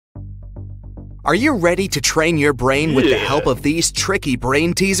Are you ready to train your brain with the help of these tricky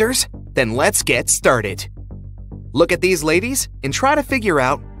brain teasers? Then let's get started. Look at these ladies and try to figure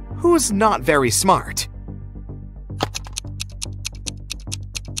out who's not very smart.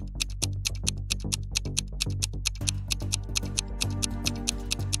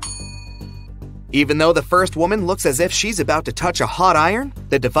 Even though the first woman looks as if she's about to touch a hot iron,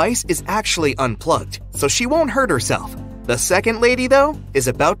 the device is actually unplugged, so she won't hurt herself. The second lady, though, is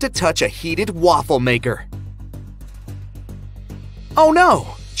about to touch a heated waffle maker. Oh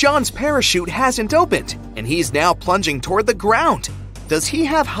no! John's parachute hasn't opened, and he's now plunging toward the ground. Does he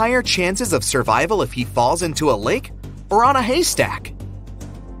have higher chances of survival if he falls into a lake or on a haystack?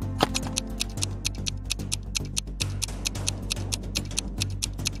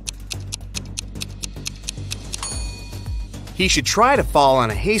 He should try to fall on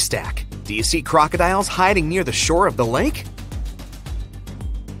a haystack. Do you see crocodiles hiding near the shore of the lake?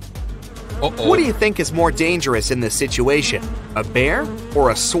 What do you think is more dangerous in this situation? A bear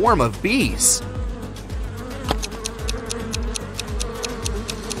or a swarm of bees?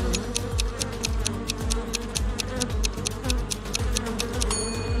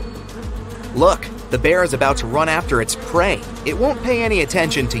 Look, the bear is about to run after its prey. It won't pay any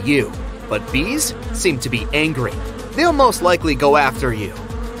attention to you. But bees seem to be angry. They'll most likely go after you.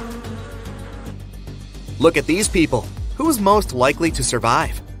 Look at these people. Who's most likely to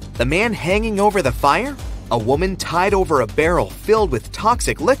survive? The man hanging over the fire? A woman tied over a barrel filled with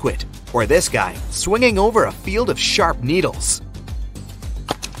toxic liquid? Or this guy swinging over a field of sharp needles?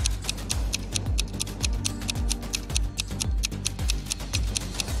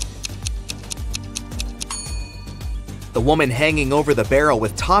 The woman hanging over the barrel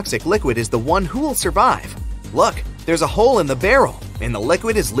with toxic liquid is the one who will survive. Look, there's a hole in the barrel, and the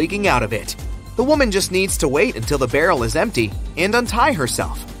liquid is leaking out of it. The woman just needs to wait until the barrel is empty and untie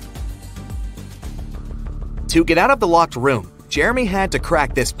herself. To get out of the locked room, Jeremy had to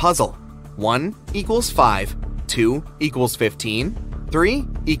crack this puzzle. 1 equals 5, 2 equals 15, 3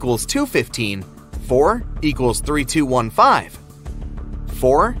 equals 215, 4 equals 3215,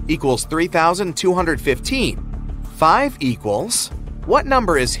 4 equals 3215, 5 equals… What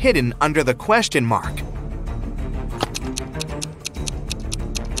number is hidden under the question mark?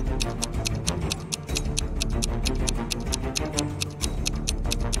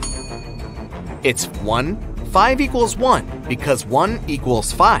 It's 1. 5 equals 1 because 1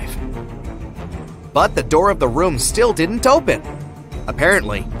 equals 5. But the door of the room still didn't open.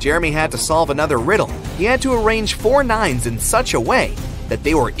 Apparently, Jeremy had to solve another riddle. He had to arrange 4 nines in such a way that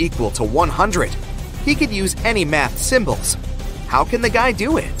they were equal to 100. He could use any math symbols. How can the guy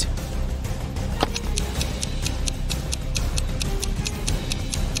do it?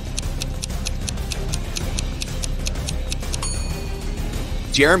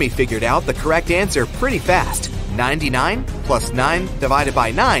 Jeremy figured out the correct answer pretty fast. 99 plus 9 divided by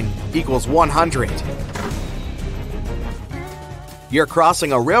 9 equals 100. You're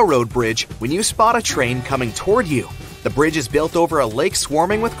crossing a railroad bridge when you spot a train coming toward you. The bridge is built over a lake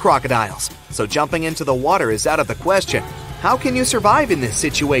swarming with crocodiles, so jumping into the water is out of the question. How can you survive in this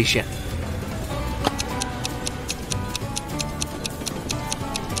situation?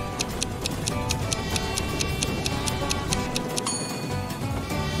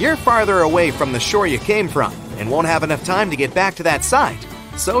 You're farther away from the shore you came from and won't have enough time to get back to that side.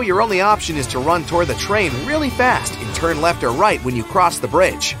 So your only option is to run toward the train really fast and turn left or right when you cross the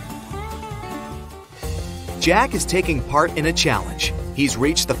bridge. Jack is taking part in a challenge. He's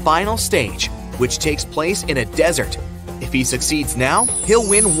reached the final stage, which takes place in a desert. If he succeeds now, he'll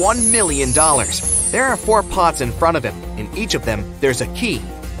win $1 million. There are 4 pots in front of him. In each of them, there's a key.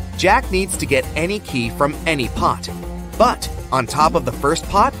 Jack needs to get any key from any pot. But on top of the first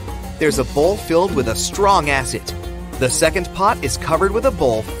pot, there's a bowl filled with a strong acid. The second pot is covered with a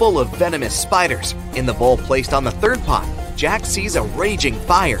bowl full of venomous spiders. In the bowl placed on the third pot, Jack sees a raging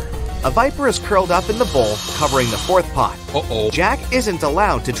fire. A viper is curled up in the bowl, covering the fourth pot. Jack isn't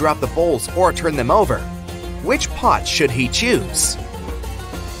allowed to drop the bowls or turn them over. Which pot should he choose?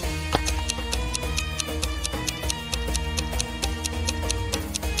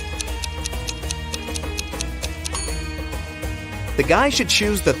 The guy should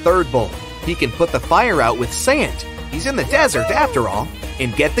choose the third bowl. He can put the fire out with sand. He's in the desert after all,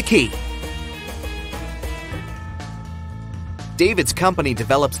 and get the key. David's company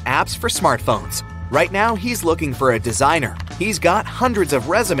develops apps for smartphones. Right now, he's looking for a designer. He's got hundreds of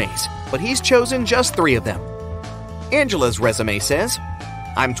resumes, but he's chosen just 3 of them. Angela's resume says,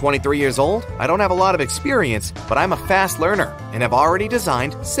 "I'm 23 years old, I don't have a lot of experience, but I'm a fast learner and have already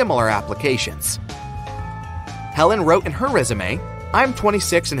designed similar applications." Helen wrote in her resume, I'm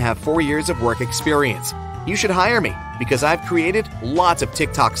 26 and have 4 years of work experience. You should hire me because I've created lots of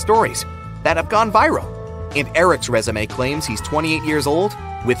TikTok stories that have gone viral. And Eric's resume claims he's 28 years old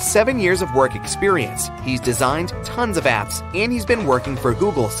with 7 years of work experience. He's designed tons of apps and he's been working for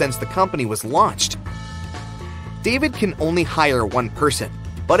Google since the company was launched. David can only hire one person,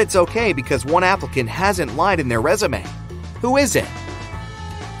 but it's okay because one applicant hasn't lied in their resume. Who is it?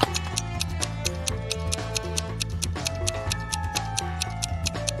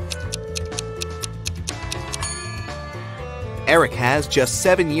 Eric has just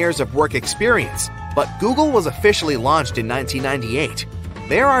 7 years of work experience, but Google was officially launched in 1998.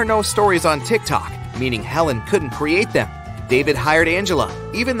 There are no stories on TikTok, meaning Helen couldn't create them. David hired Angela,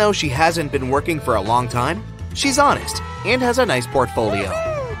 even though she hasn't been working for a long time. She's honest and has a nice portfolio.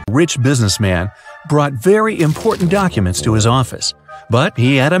 Rich businessman brought very important documents to his office, but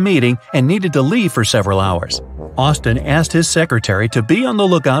he had a meeting and needed to leave for several hours. Austin asked his secretary to be on the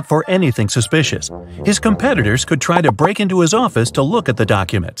lookout for anything suspicious. His competitors could try to break into his office to look at the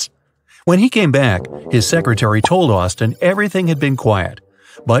documents. When he came back, his secretary told Austin everything had been quiet.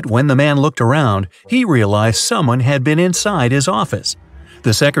 But when the man looked around, he realized someone had been inside his office.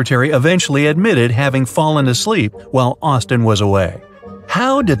 The secretary eventually admitted having fallen asleep while Austin was away.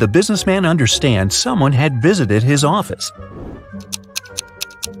 How did the businessman understand someone had visited his office?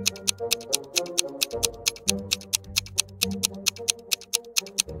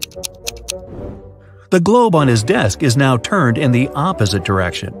 The globe on his desk is now turned in the opposite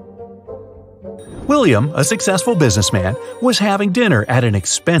direction. William, a successful businessman, was having dinner at an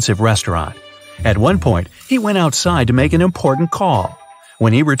expensive restaurant. At one point, he went outside to make an important call.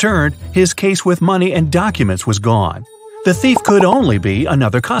 When he returned, his case with money and documents was gone. The thief could only be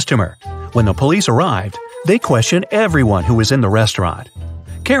another customer. When the police arrived, they questioned everyone who was in the restaurant.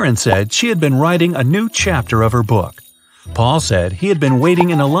 Karen said she had been writing a new chapter of her book. Paul said he had been waiting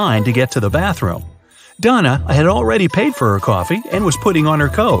in a line to get to the bathroom. Donna had already paid for her coffee and was putting on her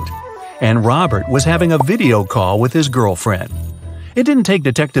coat. And Robert was having a video call with his girlfriend. It didn't take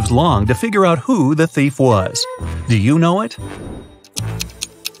detectives long to figure out who the thief was. Do you know it?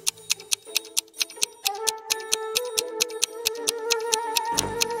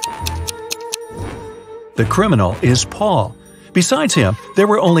 The criminal is Paul. Besides him, there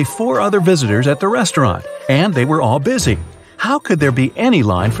were only 4 other visitors at the restaurant, and they were all busy. How could there be any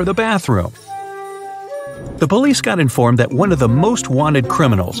line for the bathroom? The police got informed that one of the most wanted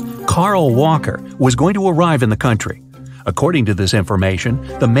criminals, Carl Walker, was going to arrive in the country. According to this information,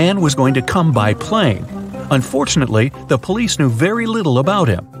 the man was going to come by plane. Unfortunately, the police knew very little about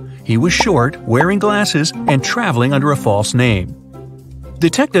him. He was short, wearing glasses, and traveling under a false name.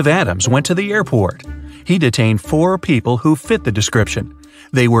 Detective Adams went to the airport. He detained 4 people who fit the description.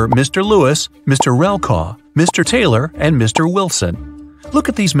 They were Mr. Lewis, Mr. Relkaw, Mr. Taylor, and Mr. Wilson. Look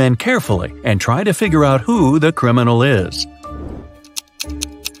at these men carefully and try to figure out who the criminal is.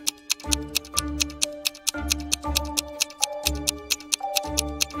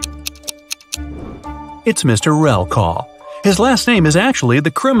 It's Mr. Relkaw. His last name is actually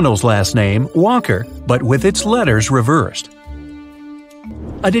the criminal's last name, Walker, but with its letters reversed.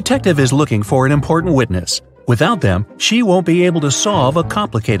 A detective is looking for an important witness. Without them, she won't be able to solve a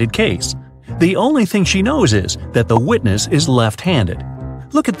complicated case. The only thing she knows is that the witness is left-handed.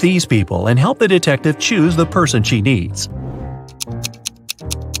 Look at these people and help the detective choose the person she needs.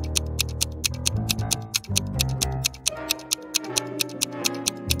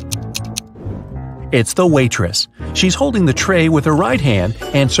 It's the waitress. She's holding the tray with her right hand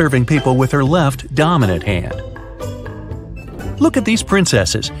and serving people with her left dominant hand. Look at these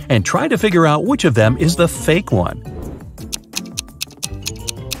princesses and try to figure out which of them is the fake one.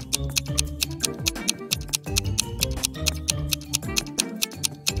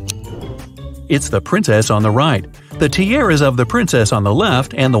 It's the princess on the right. The tiaras of the princess on the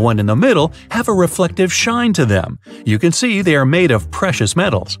left and the one in the middle have a reflective shine to them. You can see they are made of precious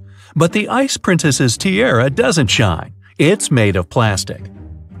metals. But the ice princess's tiara doesn't shine. It's made of plastic.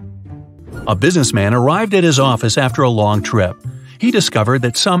 A businessman arrived at his office after a long trip. He discovered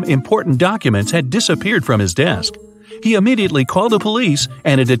that some important documents had disappeared from his desk. He immediately called the police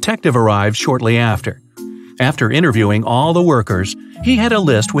and a detective arrived shortly after. After interviewing all the workers, he had a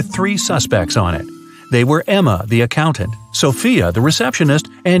list with 3 suspects on it. They were Emma, the accountant, Sophia, the receptionist,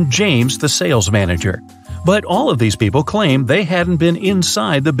 and James, the sales manager. But all of these people claimed they hadn't been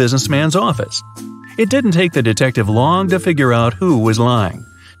inside the businessman's office. It didn't take the detective long to figure out who was lying.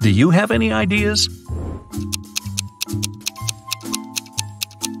 Do you have any ideas?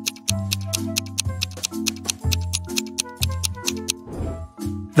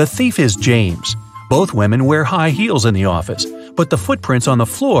 The thief is James. Both women wear high heels in the office, but the footprints on the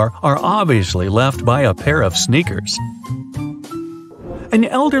floor are obviously left by a pair of sneakers. An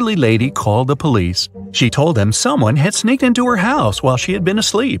elderly lady called the police. She told them someone had sneaked into her house while she had been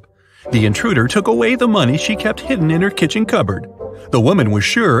asleep. The intruder took away the money she kept hidden in her kitchen cupboard. The woman was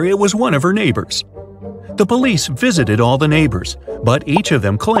sure it was one of her neighbors. The police visited all the neighbors, but each of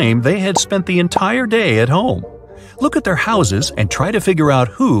them claimed they had spent the entire day at home. Look at their houses and try to figure out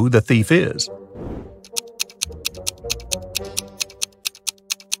who the thief is.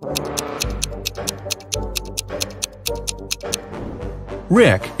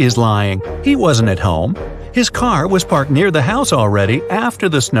 Rick is lying. He wasn't at home. His car was parked near the house already after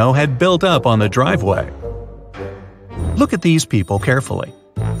the snow had built up on the driveway. Look at these people carefully.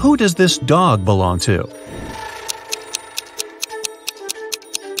 Who does this dog belong to?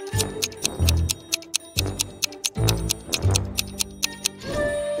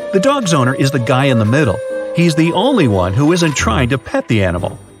 The dog's owner is the guy in the middle. He's the only one who isn't trying to pet the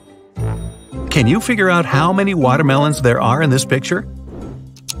animal. Can you figure out how many watermelons there are in this picture?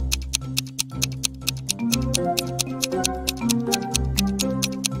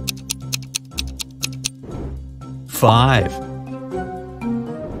 Five.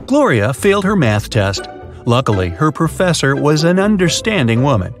 Gloria failed her math test. Luckily, her professor was an understanding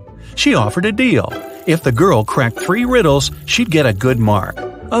woman. She offered a deal. If the girl cracked 3 riddles, she'd get a good mark.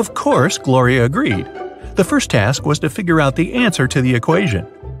 Of course, Gloria agreed. The first task was to figure out the answer to the equation.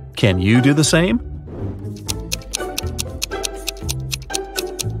 Can you do the same?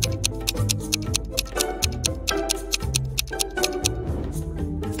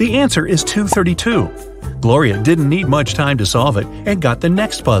 The answer is 232. Gloria didn't need much time to solve it and got the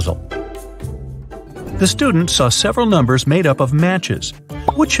next puzzle. The student saw several numbers made up of matches.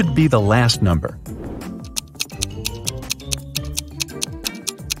 What should be the last number?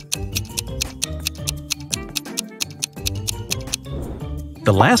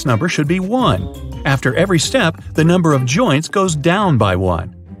 The last number should be 1. After every step, the number of joints goes down by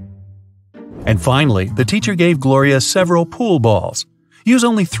 1. And finally, the teacher gave Gloria several pool balls. Use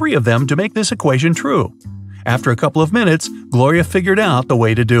only 3 of them to make this equation true. After a couple of minutes, Gloria figured out the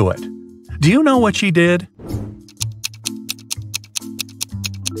way to do it. Do you know what she did?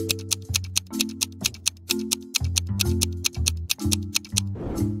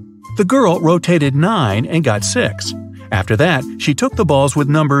 The girl rotated 9 and got 6. After that, she took the balls with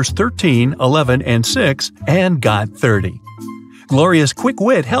numbers 13, 11, and 6 and got 30. Gloria's quick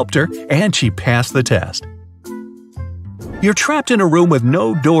wit helped her, and she passed the test. You're trapped in a room with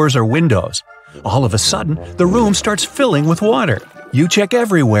no doors or windows. All of a sudden, the room starts filling with water. You check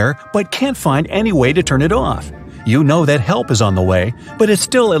everywhere, but can't find any way to turn it off. You know that help is on the way, but it's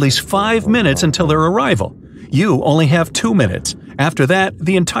still at least 5 minutes until their arrival. You only have 2 minutes. After that,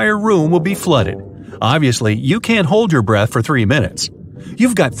 the entire room will be flooded. Obviously, you can't hold your breath for 3 minutes.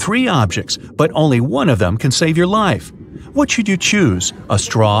 You've got 3 objects, but only one of them can save your life. What should you choose? A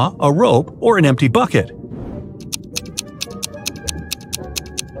straw, a rope, or an empty bucket?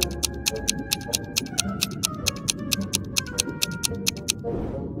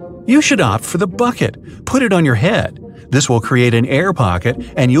 You should opt for the bucket. Put it on your head. This will create an air pocket,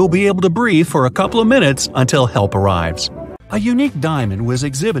 and you'll be able to breathe for a couple of minutes until help arrives. A unique diamond was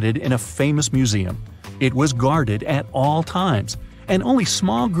exhibited in a famous museum. It was guarded at all times, and only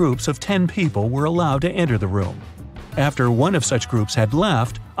small groups of 10 people were allowed to enter the room. After one of such groups had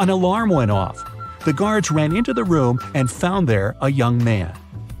left, an alarm went off. The guards ran into the room and found there a young man.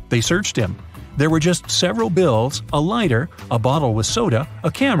 They searched him. There were just several bills, a lighter, a bottle with soda,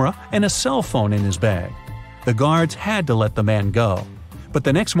 a camera, and a cell phone in his bag. The guards had to let the man go. But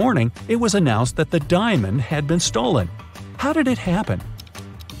the next morning, it was announced that the diamond had been stolen. How did it happen?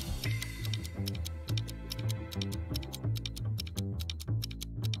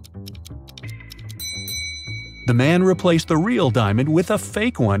 The man replaced the real diamond with a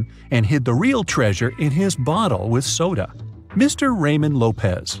fake one and hid the real treasure in his bottle with soda. Mr. Raymond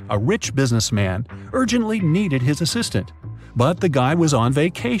Lopez, a rich businessman, urgently needed his assistant, but the guy was on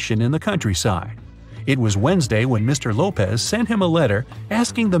vacation in the countryside. It was Wednesday when Mr. Lopez sent him a letter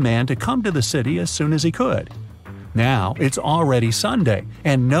asking the man to come to the city as soon as he could. Now it's already Sunday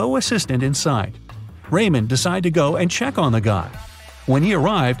and no assistant in sight. Raymond decided to go and check on the guy. When he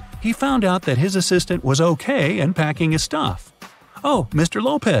arrived, he found out that his assistant was okay and packing his stuff. "Oh, Mr.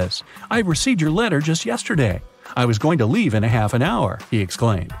 Lopez, I received your letter just yesterday. I was going to leave in a half an hour," he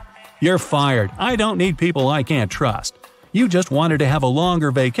exclaimed. "You're fired. I don't need people I can't trust. You just wanted to have a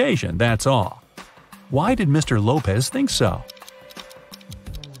longer vacation, that's all." Why did Mr. Lopez think so?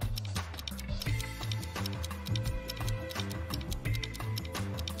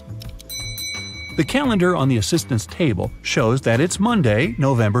 The calendar on the assistant's table shows that it's Monday,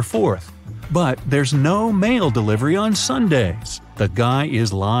 November 4th. But there's no mail delivery on Sundays. The guy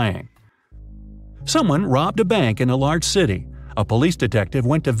is lying. Someone robbed a bank in a large city. A police detective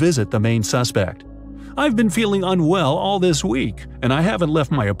went to visit the main suspect. "I've been feeling unwell all this week, and I haven't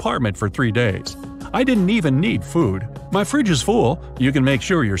left my apartment for 3 days. I didn't even need food. My fridge is full. You can make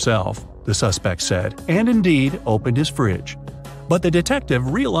sure yourself," the suspect said, and indeed opened his fridge. But the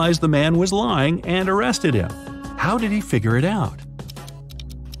detective realized the man was lying and arrested him. How did he figure it out?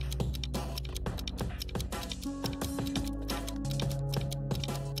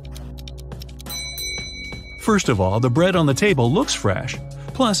 First of all, the bread on the table looks fresh.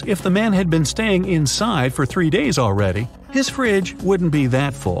 Plus, if the man had been staying inside for 3 days already, his fridge wouldn't be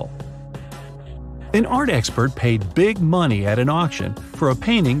that full. An art expert paid big money at an auction for a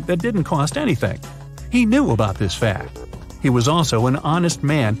painting that didn't cost anything. He knew about this fact. He was also an honest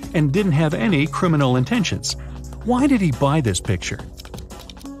man and didn't have any criminal intentions. Why did he buy this picture?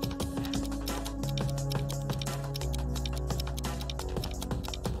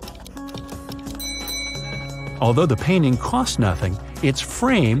 Although the painting cost nothing, its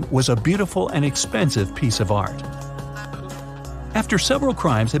frame was a beautiful and expensive piece of art. After several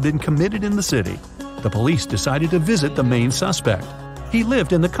crimes had been committed in the city, the police decided to visit the main suspect. He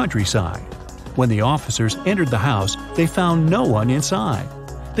lived in the countryside. When the officers entered the house, they found no one inside.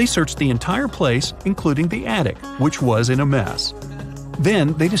 They searched the entire place, including the attic, which was in a mess.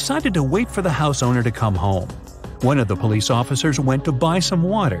 Then they decided to wait for the house owner to come home. One of the police officers went to buy some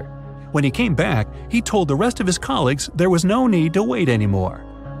water. When he came back, he told the rest of his colleagues there was no need to wait anymore.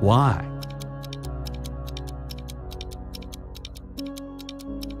 Why?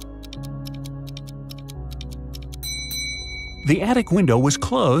 The attic window was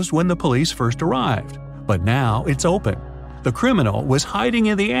closed when the police first arrived, but now it's open. The criminal was hiding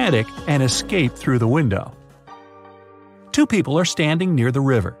in the attic and escaped through the window. Two people are standing near the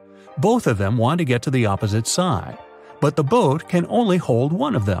river. Both of them want to get to the opposite side, but the boat can only hold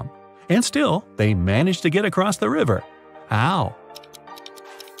one of them. And still, they managed to get across the river. How?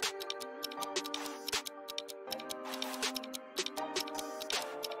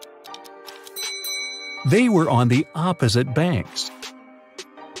 They were on the opposite banks.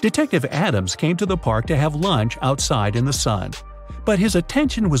 Detective Adams came to the park to have lunch outside in the sun, but his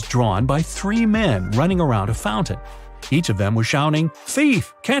attention was drawn by 3 men running around a fountain. Each of them was shouting,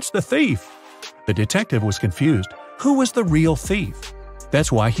 "Thief! Catch the thief!" The detective was confused. Who was the real thief?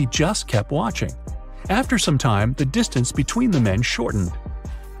 That's why he just kept watching. After some time, the distance between the men shortened.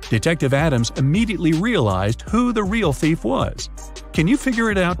 Detective Adams immediately realized who the real thief was. Can you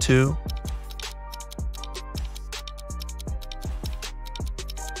figure it out too?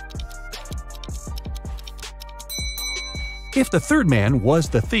 If the third man was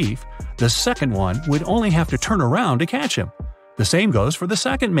the thief, the second one would only have to turn around to catch him. The same goes for the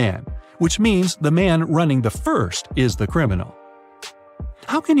second man, which means the man running the first is the criminal.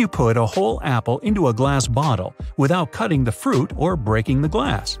 How can you put a whole apple into a glass bottle without cutting the fruit or breaking the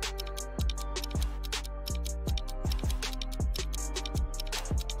glass?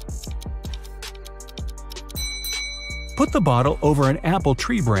 Put the bottle over an apple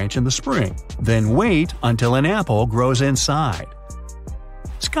tree branch in the spring, then wait until an apple grows inside.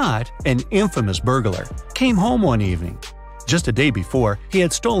 Scott, an infamous burglar, came home one evening. Just a day before, he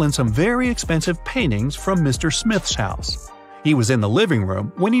had stolen some very expensive paintings from Mr. Smith's house. He was in the living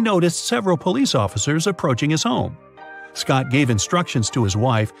room when he noticed several police officers approaching his home. Scott gave instructions to his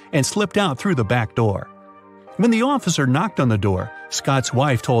wife and slipped out through the back door. When the officer knocked on the door, Scott's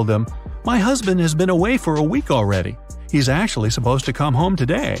wife told him, "My husband has been away for a week already. He's actually supposed to come home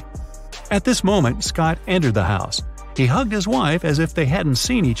today." At this moment, Scott entered the house. He hugged his wife as if they hadn't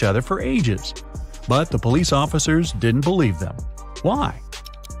seen each other for ages. But the police officers didn't believe them. Why?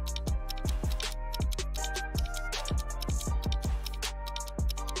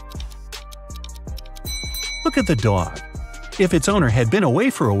 Look at the dog. If its owner had been away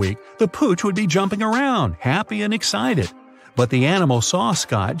for a week, the pooch would be jumping around, happy and excited. But the animal saw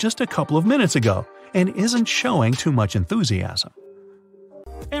Scott just a couple of minutes ago and isn't showing too much enthusiasm.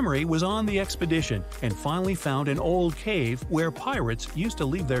 Emery was on the expedition and finally found an old cave where pirates used to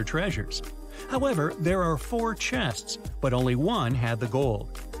leave their treasures. However, there are 4 chests, but only one had the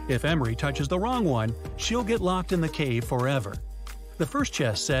gold. If Emery touches the wrong one, she'll get locked in the cave forever. The first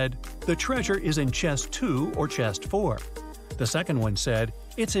chest said, "The treasure is in chest 2 or chest 4. The second one said,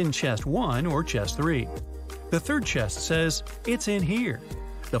 "It's in chest 1 or chest 3. The third chest says, "It's in here."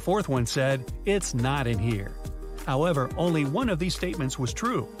 The fourth one said, "It's not in here." However, only one of these statements was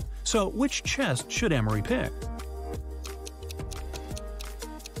true. So which chest should Emery pick?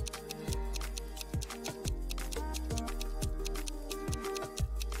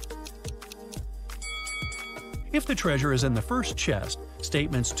 If the treasure is in the first chest,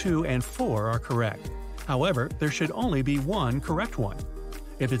 statements 2 and 4 are correct. However, there should only be one correct one.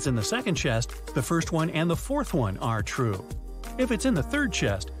 If it's in the second chest, the first one and the fourth one are true. If it's in the third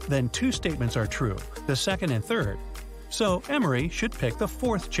chest, then 2 statements are true, the second and third. So Emery should pick the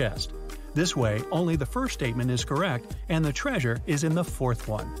fourth chest. This way, only the first statement is correct and the treasure is in the fourth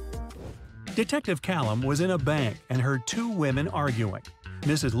one. Detective Callum was in a bank and heard 2 women arguing.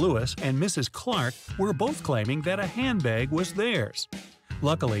 Mrs. Lewis and Mrs. Clark were both claiming that a handbag was theirs.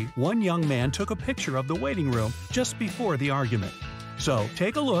 Luckily, one young man took a picture of the waiting room just before the argument. So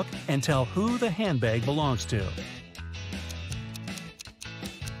take a look and tell who the handbag belongs to.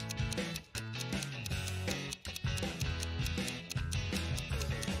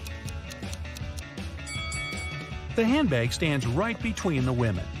 The handbag stands right between the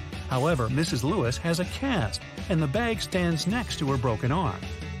women. However, Mrs. Lewis has a cast, and the bag stands next to her broken arm.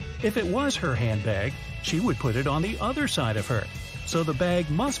 If it was her handbag, she would put it on the other side of her, so the bag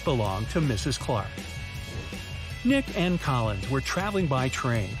must belong to Mrs. Clark. Nick and Collins were traveling by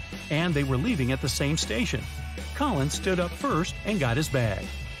train, and they were leaving at the same station. Collins stood up first and got his bag.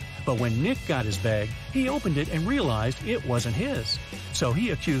 But when Nick got his bag, he opened it and realized it wasn't his, so he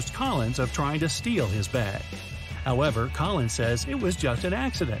accused Collins of trying to steal his bag. However, Collins says it was just an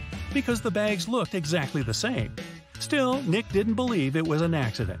accident, because the bags looked exactly the same. Still, Nick didn't believe it was an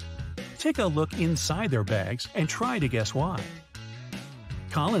accident. Take a look inside their bags and try to guess why.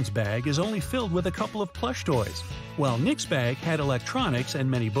 Collins' bag is only filled with a couple of plush toys, while Nick's bag had electronics and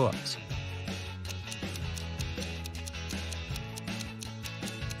many books.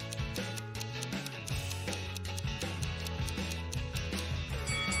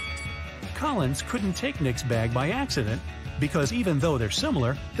 Collins couldn't take Nick's bag by accident because even though they're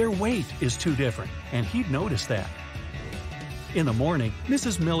similar, their weight is too different, and he'd noticed that. In the morning,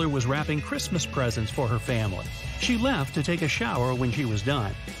 Mrs. Miller was wrapping Christmas presents for her family. She left to take a shower when she was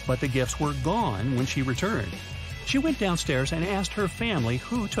done, but the gifts were gone when she returned. She went downstairs and asked her family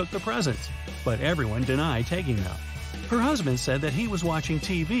who took the presents, but everyone denied taking them. Her husband said that he was watching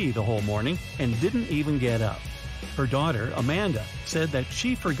TV the whole morning and didn't even get up. Her daughter, Amanda, said that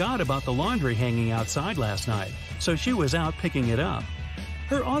she forgot about the laundry hanging outside last night, so she was out picking it up.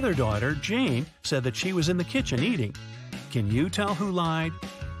 Her other daughter, Jane, said that she was in the kitchen eating. Can you tell who lied?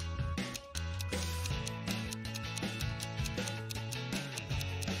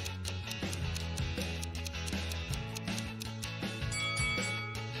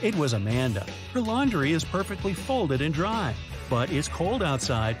 It was Amanda. Her laundry is perfectly folded and dry, but it's cold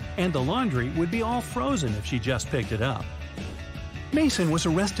outside and the laundry would be all frozen if she just picked it up. Mason was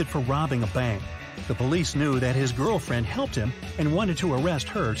arrested for robbing a bank. The police knew that his girlfriend helped him and wanted to arrest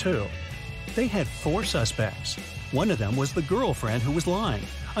her too. They had 4 suspects. One of them was the girlfriend who was lying.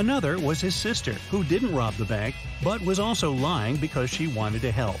 Another was his sister, who didn't rob the bank, but was also lying because she wanted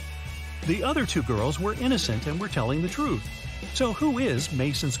to help. The other 2 girls were innocent and were telling the truth. So who is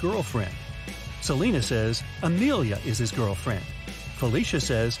Mason's girlfriend? Selena says Amelia is his girlfriend. Felicia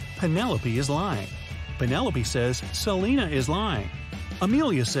says Penelope is lying. Penelope says Selena is lying.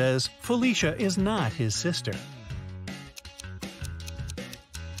 Amelia says Felicia is not his sister.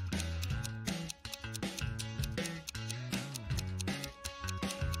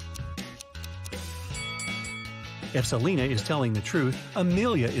 If Selena is telling the truth,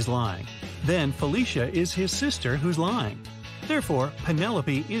 Amelia is lying. Then Felicia is his sister who's lying. Therefore,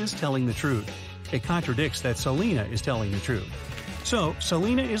 Penelope is telling the truth. It contradicts that Selena is telling the truth. So,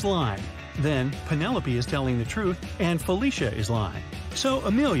 Selena is lying. Then, Penelope is telling the truth, and Felicia is lying. So,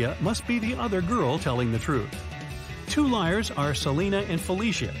 Amelia must be the other girl telling the truth. 2 liars are Selena and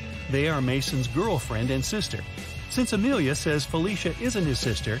Felicia. They are Mason's girlfriend and sister. Since Amelia says Felicia isn't his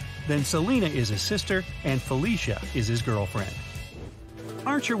sister, then Selena is his sister and Felicia is his girlfriend.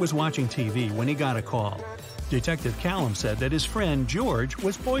 Archer was watching TV when he got a call. Detective Callum said that his friend George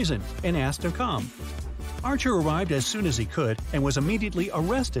was poisoned and asked to come. Archer arrived as soon as he could and was immediately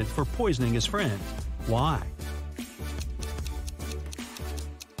arrested for poisoning his friend. Why?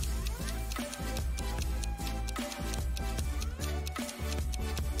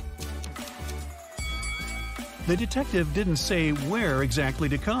 The detective didn't say where exactly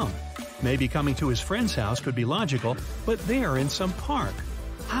to come. Maybe coming to his friend's house could be logical, but they are in some park.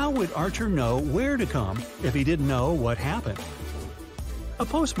 How would Archer know where to come if he didn't know what happened? A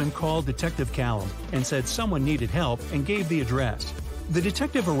postman called Detective Callum and said someone needed help and gave the address. The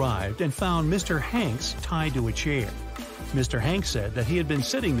detective arrived and found Mr. Hanks tied to a chair. Mr. Hanks said that he had been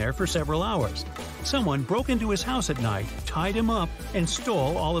sitting there for several hours. Someone broke into his house at night, tied him up, and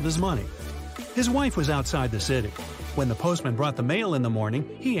stole all of his money. His wife was outside the city. When the postman brought the mail in the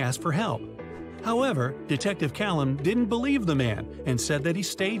morning, he asked for help. However, Detective Callum didn't believe the man and said that he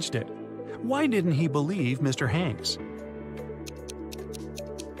staged it. Why didn't he believe Mr. Hanks?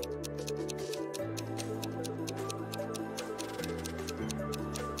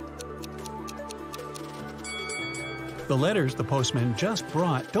 The letters the postman just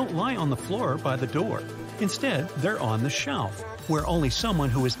brought don't lie on the floor by the door. Instead, they're on the shelf, where only someone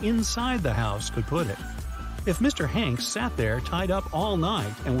who is inside the house could put it. If Mr. Hanks sat there tied up all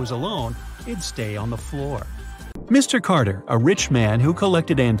night and was alone, it'd stay on the floor. Mr. Carter, a rich man who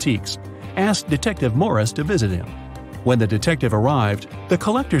collected antiques, asked Detective Morris to visit him. When the detective arrived, the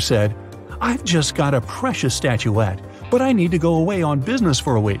collector said, "I've just got a precious statuette, but I need to go away on business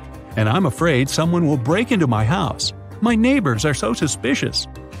for a week, and I'm afraid someone will break into my house. My neighbors are so suspicious."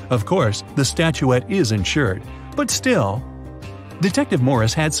 Of course, the statuette is insured, but still. Detective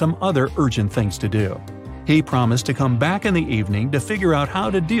Morris had some other urgent things to do. He promised to come back in the evening to figure out how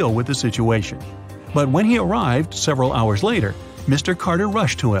to deal with the situation. But when he arrived several hours later, Mr. Carter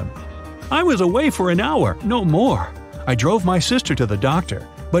rushed to him. "I was away for an hour, no more. I drove my sister to the doctor,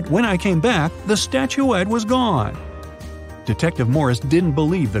 but when I came back, the statuette was gone." Detective Morris didn't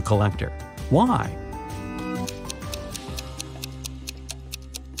believe the collector. Why?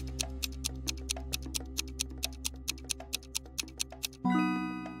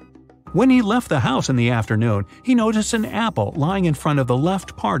 When he left the house in the afternoon, he noticed an apple lying in front of the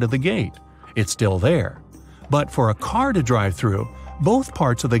left part of the gate. It's still there. But for a car to drive through, both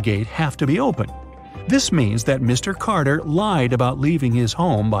parts of the gate have to be open. This means that Mr. Carter lied about leaving his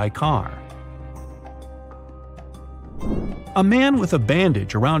home by car. A man with a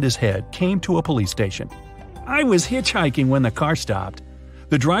bandage around his head came to a police station. "I was hitchhiking when the car stopped.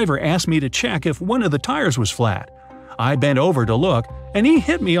 The driver asked me to check if one of the tires was flat. I bent over to look, and he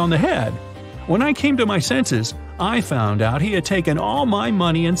hit me on the head. When I came to my senses, I found out he had taken all my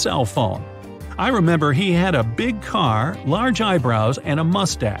money and cell phone. I remember he had a big car, large eyebrows, and a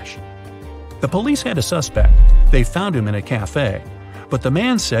mustache." The police had a suspect. They found him in a cafe. But the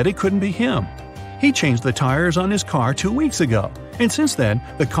man said it couldn't be him. He changed the tires on his car 2 weeks ago, and since then,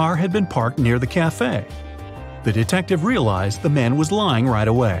 the car had been parked near the cafe. The detective realized the man was lying right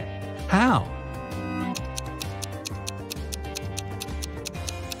away. How?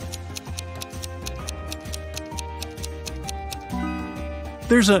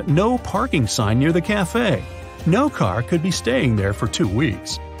 There's a no parking sign near the cafe. No car could be staying there for 2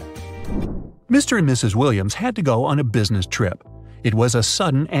 weeks. Mr. and Mrs. Williams had to go on a business trip. It was a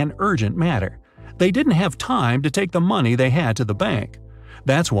sudden and urgent matter. They didn't have time to take the money they had to the bank.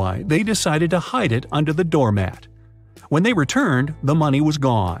 That's why they decided to hide it under the doormat. When they returned, the money was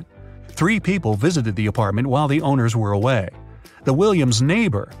gone. 3 people visited the apartment while the owners were away. The Williams'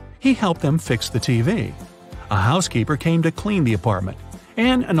 neighbor, he helped them fix the TV. A housekeeper came to clean the apartment,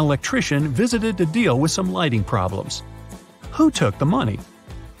 and an electrician visited to deal with some lighting problems. Who took the money?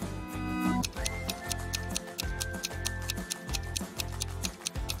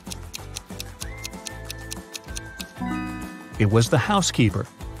 It was the housekeeper.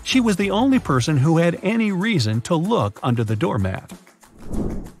 She was the only person who had any reason to look under the doormat.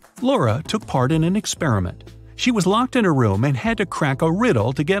 Laura took part in an experiment. She was locked in a room and had to crack a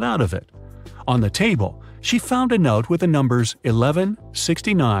riddle to get out of it. On the table, she found a note with the numbers 11,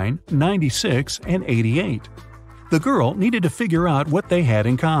 69, 96, and 88. The girl needed to figure out what they had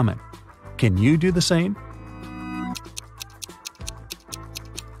in common. Can you do the same?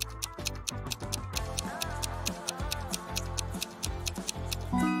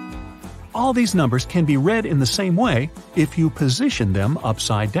 All these numbers can be read in the same way if you position them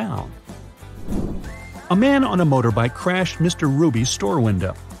upside down. A man on a motorbike crashed Mr. Ruby's store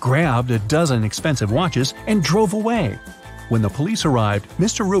window, grabbed a dozen expensive watches, and drove away. When the police arrived,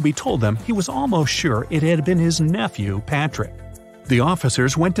 Mr. Ruby told them he was almost sure it had been his nephew, Patrick. The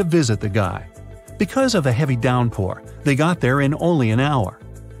officers went to visit the guy. Because of the heavy downpour, they got there in only an hour.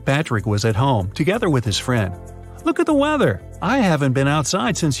 Patrick was at home, together with his friend. "Look at the weather! I haven't been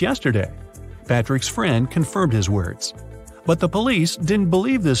outside since yesterday." Patrick's friend confirmed his words. But the police didn't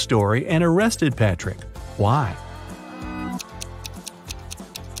believe this story and arrested Patrick. Why?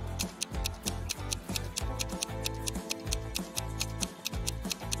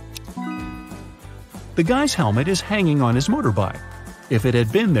 The guy's helmet is hanging on his motorbike. If it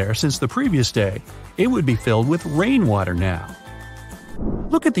had been there since the previous day, it would be filled with rainwater now.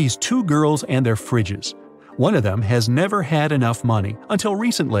 Look at these 2 girls and their fridges. One of them has never had enough money until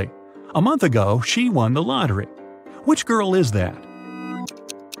recently. A month ago, she won the lottery. Which girl is that?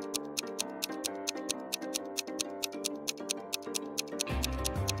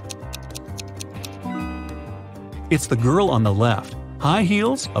 It's the girl on the left. high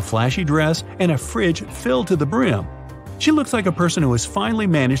heels, a flashy dress, and a fridge filled to the brim. She looks like a person who has finally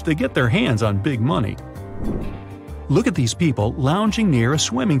managed to get their hands on big money. Look at these people lounging near a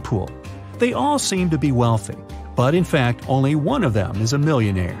swimming pool. They all seem to be wealthy, but in fact only one of them is a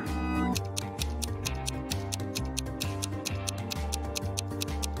millionaire.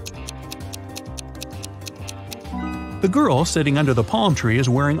 The girl sitting under the palm tree is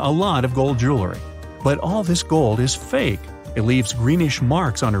wearing a lot of gold jewelry, but all this gold is fake. It leaves greenish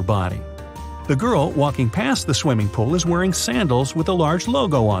marks on her body. The girl walking past the swimming pool is wearing sandals with a large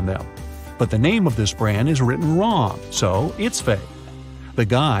logo on them, but the name of this brand is written wrong, so it's fake. The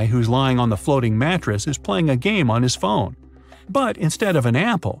guy who's lying on the floating mattress is playing a game on his phone, but instead of an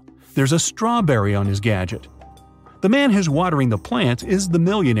apple, there's a strawberry on his gadget. The man who's watering the plants is the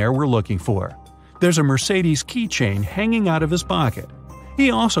millionaire we're looking for. There's a Mercedes keychain hanging out of his pocket. He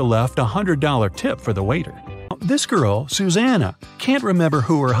also left a $100 tip for the waiter. This girl, Susanna, can't remember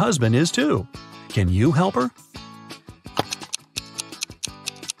who her husband is too. Can you help her?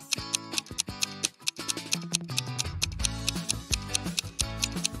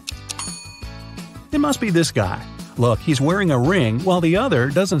 It must be this guy. Look, he's wearing a ring while the other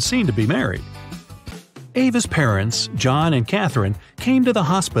doesn't seem to be married. Ava's parents, John and Catherine, came to the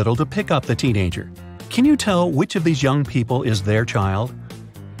hospital to pick up the teenager. Can you tell which of these young people is their child?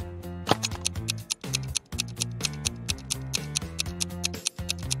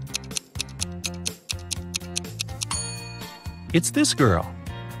 It's this girl.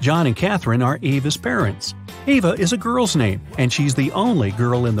 John and Catherine are Ava's parents. Ava is a girl's name, and she's the only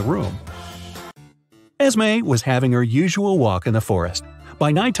girl in the room. Esme was having her usual walk in the forest.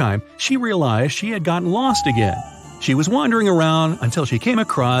 By nighttime, she realized she had gotten lost again. She was wandering around until she came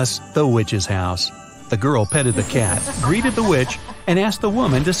across the witch's house. The girl petted the cat, greeted the witch, and asked the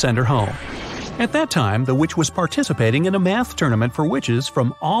woman to send her home. At that time, the witch was participating in a math tournament for witches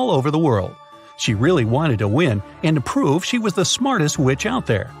from all over the world. She really wanted to win and to prove she was the smartest witch out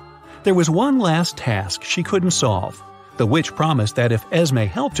there. There was one last task she couldn't solve. The witch promised that if Esme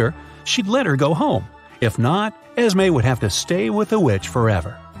helped her, she'd let her go home. If not, Esme would have to stay with the witch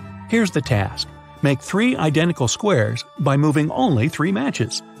forever. Here's the task. Make 3 identical squares by moving only 3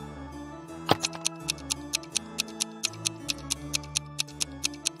 matches.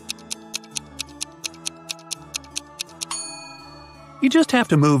 You just have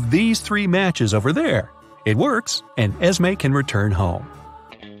to move these 3 matches over there. It works, and Esme can return home.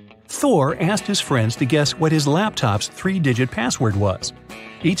 Thor asked his friends to guess what his laptop's 3-digit password was.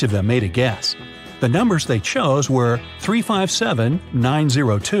 Each of them made a guess. The numbers they chose were 357,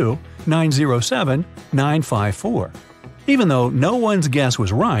 902, 907, 954. Even though no one's guess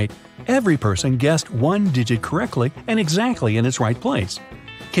was right, every person guessed 1 digit correctly and exactly in its right place.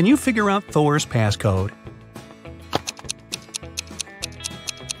 Can you figure out Thor's passcode?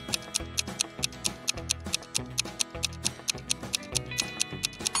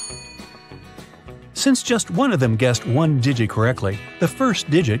 Since just one of them guessed 1 digit correctly, the first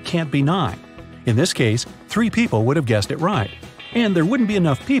digit can't be 9. In this case, 3 people would have guessed it right, and there wouldn't be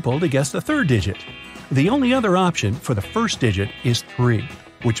enough people to guess the 3rd digit. The only other option for the first digit is 3,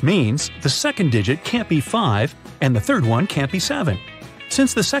 which means the 2nd digit can't be 5 and the 3rd one can't be 7.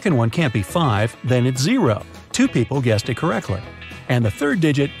 Since the 2nd one can't be 5, then it's 0. 2 people guessed it correctly. And the 3rd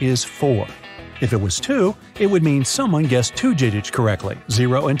digit is 4. If it was 2, it would mean someone guessed 2 digits correctly,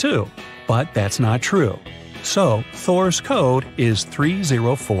 0 and 2. But that's not true. So, Thor's code is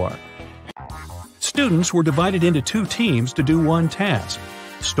 304. Students were divided into 2 teams to do one task.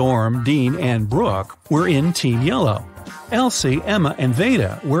 Storm, Dean, and Brooke were in Team Yellow. Elsie, Emma, and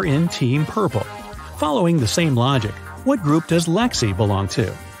Veda were in Team Purple. Following the same logic, what group does Lexi belong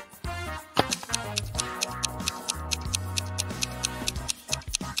to?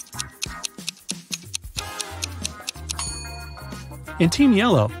 In Team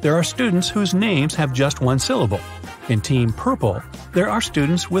Yellow, there are students whose names have just 1 syllable. In Team Purple, there are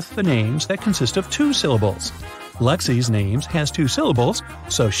students with the names that consist of 2 syllables. Lexi's name has 2 syllables,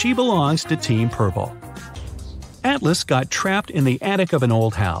 so she belongs to Team Purple. Atlas got trapped in the attic of an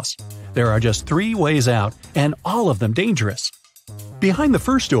old house. There are just 3 ways out, and all of them dangerous. Behind the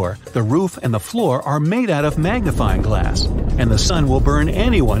first door, the roof and the floor are made out of magnifying glass, and the sun will burn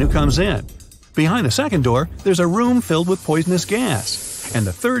anyone who comes in. Behind the second door, there's a room filled with poisonous gas, and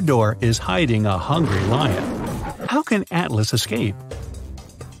the third door is hiding a hungry lion. How can Atlas escape?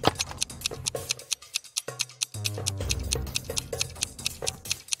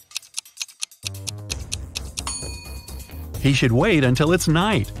 He should wait until it's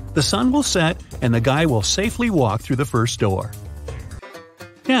night. The sun will set, and the guy will safely walk through the first door.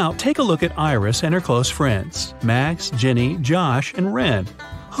 Now, take a look at Iris and her close friends, Max, Ginny, Josh, and Ren.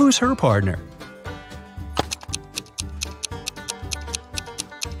 Who's her partner?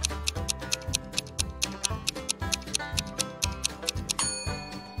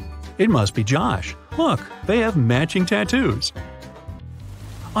 It must be Josh. Look, they have matching tattoos.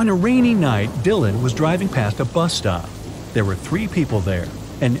 On a rainy night, Dylan was driving past a bus stop. There were 3 people there: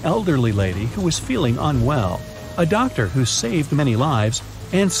 an elderly lady who was feeling unwell, a doctor who saved many lives,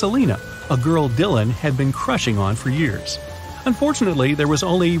 and Selena, a girl Dylan had been crushing on for years. Unfortunately, there was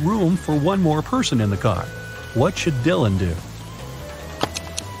only room for one more person in the car. What should Dylan do?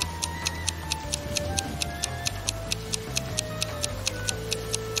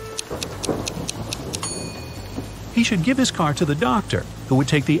 He should give his car to the doctor, who would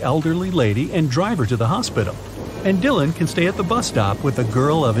take the elderly lady and drive her to the hospital. And Dylan can stay at the bus stop with the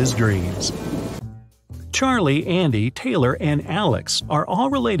girl of his dreams. Charlie, Andy, Taylor, and Alex are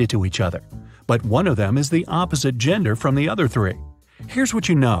all related to each other, but one of them is the opposite gender from the other 3. Here's what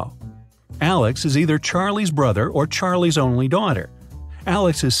you know. Alex is either Charlie's brother or Charlie's only daughter.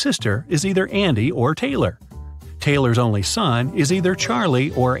 Alex's sister is either Andy or Taylor. Taylor's only son is either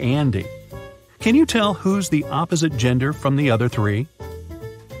Charlie or Andy. Can you tell who's the opposite gender from the other 3?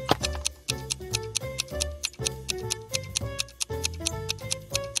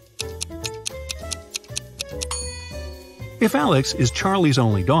 If Alex is Charlie's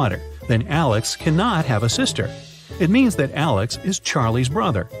only daughter, then Alex cannot have a sister. It means that Alex is Charlie's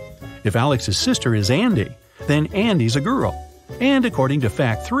brother. If Alex's sister is Andy, then Andy's a girl. And according to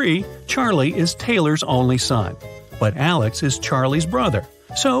Fact 3, Charlie is Taylor's only son. But Alex is Charlie's brother.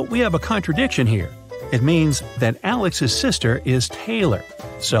 So we have a contradiction here. It means that Alex's sister is Taylor.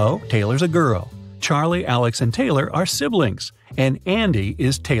 So Taylor's a girl. Charlie, Alex, and Taylor are siblings. And Andy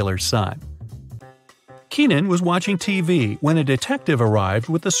is Taylor's son. Keenan was watching TV when a detective arrived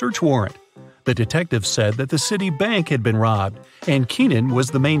with a search warrant. The detective said that the city bank had been robbed, and Keenan was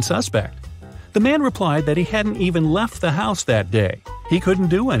the main suspect. The man replied that he hadn't even left the house that day. He couldn't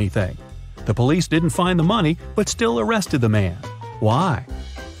do anything. The police didn't find the money, but still arrested the man. Why?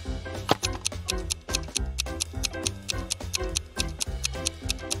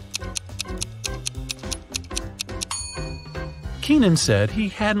 Keenan said he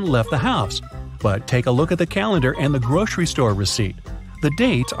hadn't left the house, but take a look at the calendar and the grocery store receipt. The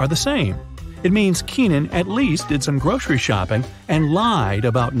dates are the same. It means Keenan at least did some grocery shopping and lied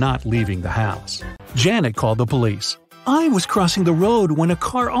about not leaving the house. Janet called the police. "I was crossing the road when a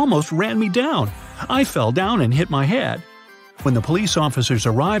car almost ran me down. I fell down and hit my head." When the police officers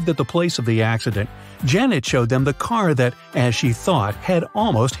arrived at the place of the accident, Janet showed them the car that, as she thought, had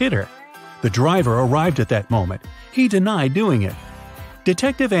almost hit her. The driver arrived at that moment. He denied doing it.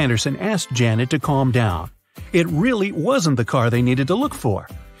 Detective Anderson asked Janet to calm down. It really wasn't the car they needed to look for.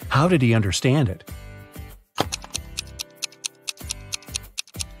 How did he understand it?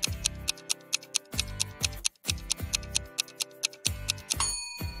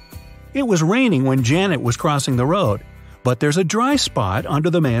 It was raining when Janet was crossing the road, but there's a dry spot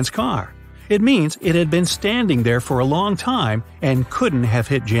under the man's car. It means it had been standing there for a long time and couldn't have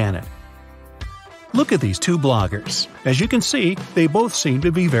hit Janet. Look at these 2 bloggers. As you can see, they both seem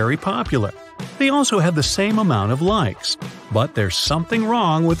to be very popular. They also have the same amount of likes. But there's something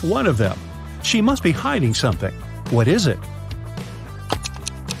wrong with one of them. She must be hiding something. What is it?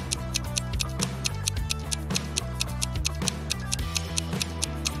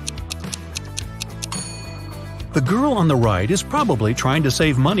 The girl on the right is probably trying to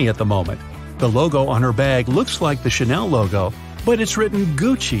save money at the moment. The logo on her bag looks like the Chanel logo, but it's written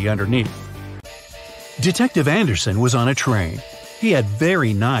Gucci underneath. Detective Anderson was on a train. He had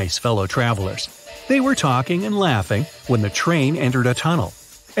very nice fellow travelers. They were talking and laughing when the train entered a tunnel.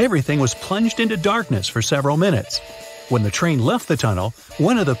 Everything was plunged into darkness for several minutes. When the train left the tunnel,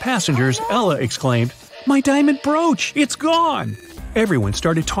 one of the passengers, Ella, exclaimed, "My diamond brooch! It's gone!" Everyone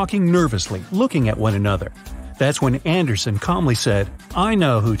started talking nervously, looking at one another. That's when Anderson calmly said, "I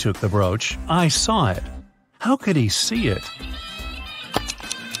know who took the brooch. I saw it." How could he see it?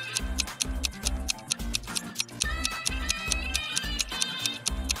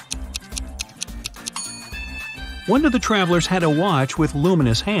 One of the travelers had a watch with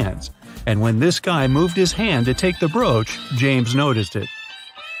luminous hands, and when this guy moved his hand to take the brooch, James noticed it.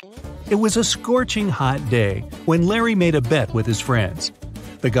 It was a scorching hot day when Larry made a bet with his friends.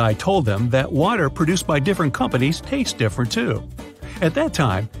 The guy told them that water produced by different companies tastes different too. At that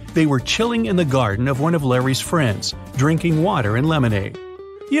time, they were chilling in the garden of one of Larry's friends, drinking water and lemonade.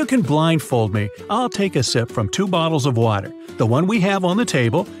 "You can blindfold me. I'll take a sip from 2 bottles of water, the one we have on the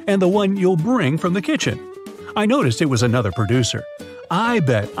table and the one you'll bring from the kitchen." I noticed it was another producer. I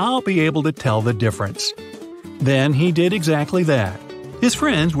bet I'll be able to tell the difference." Then he did exactly that. His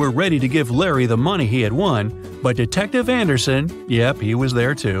friends were ready to give Larry the money he had won, but Detective Anderson, yep, he was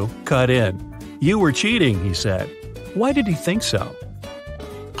there too, cut in. "You were cheating," he said. Why did he think so?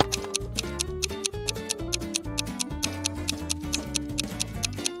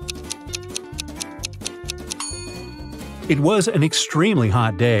 It was an extremely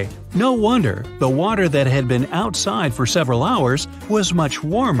hot day. No wonder the water that had been outside for several hours was much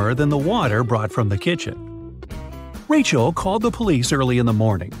warmer than the water brought from the kitchen. Rachel called the police early in the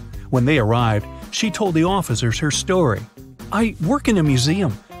morning. When they arrived, she told the officers her story. "I work in a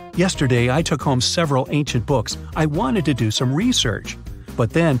museum. Yesterday I took home several ancient books. I wanted to do some research.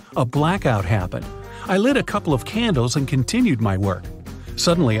 But then a blackout happened. I lit a couple of candles and continued my work.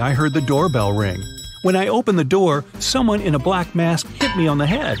 Suddenly I heard the doorbell ring. When I opened the door, someone in a black mask hit me on the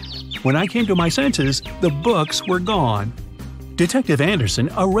head. When I came to my senses, the books were gone." Detective Anderson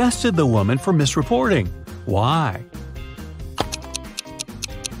arrested the woman for misreporting. Why?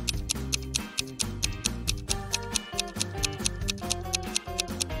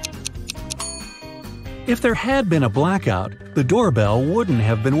 If there had been a blackout, the doorbell wouldn't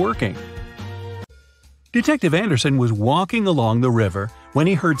have been working. Detective Anderson was walking along the river when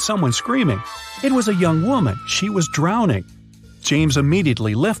he heard someone screaming. It was a young woman. She was drowning. James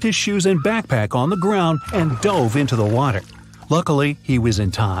immediately left his shoes and backpack on the ground and dove into the water. Luckily, he was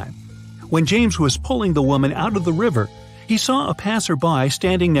in time. When James was pulling the woman out of the river, he saw a passerby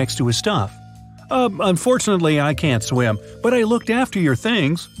standing next to his stuff. Unfortunately, I can't swim, but I looked after your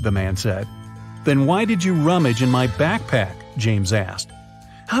things," the man said. "Then why did you rummage in my backpack?" James asked.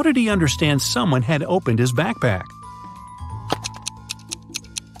 How did he understand someone had opened his backpack?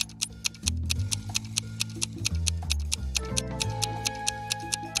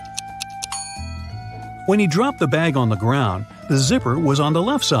 When he dropped the bag on the ground, the zipper was on the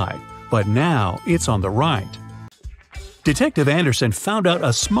left side, but now it's on the right. Detective Anderson found out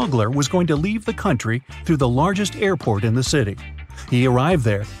a smuggler was going to leave the country through the largest airport in the city. He arrived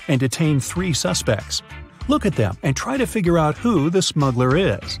there and detained 3 suspects. Look at them and try to figure out who the smuggler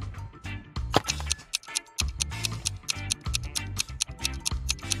is.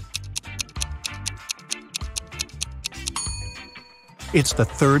 It's the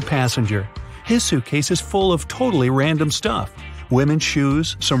 3rd passenger. His suitcase is full of totally random stuff. Women's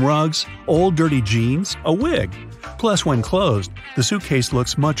shoes, some rugs, old dirty jeans, a wig. Plus, when closed, the suitcase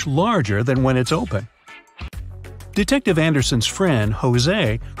looks much larger than when it's open. Detective Anderson's friend,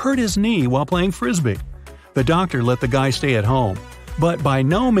 Jose, hurt his knee while playing frisbee. The doctor let the guy stay at home, but by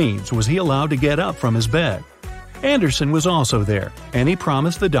no means was he allowed to get up from his bed. Anderson was also there, and he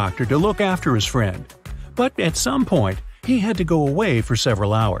promised the doctor to look after his friend. But at some point, he had to go away for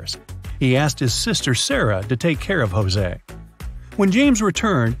several hours. He asked his sister Sarah to take care of Jose. When James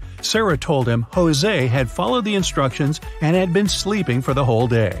returned, Sarah told him Jose had followed the instructions and had been sleeping for the whole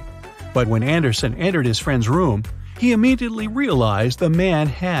day. But when Anderson entered his friend's room, he immediately realized the man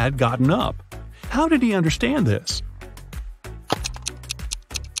had gotten up. How did he understand this?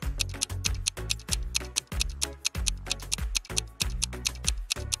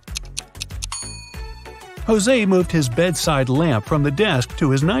 Jose moved his bedside lamp from the desk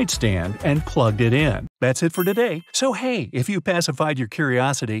to his nightstand and plugged it in. That's it for today. So hey, if you pacified your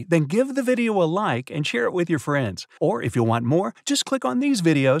curiosity, then give the video a like and share it with your friends. Or if you want more, just click on these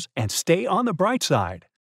videos and stay on the bright side.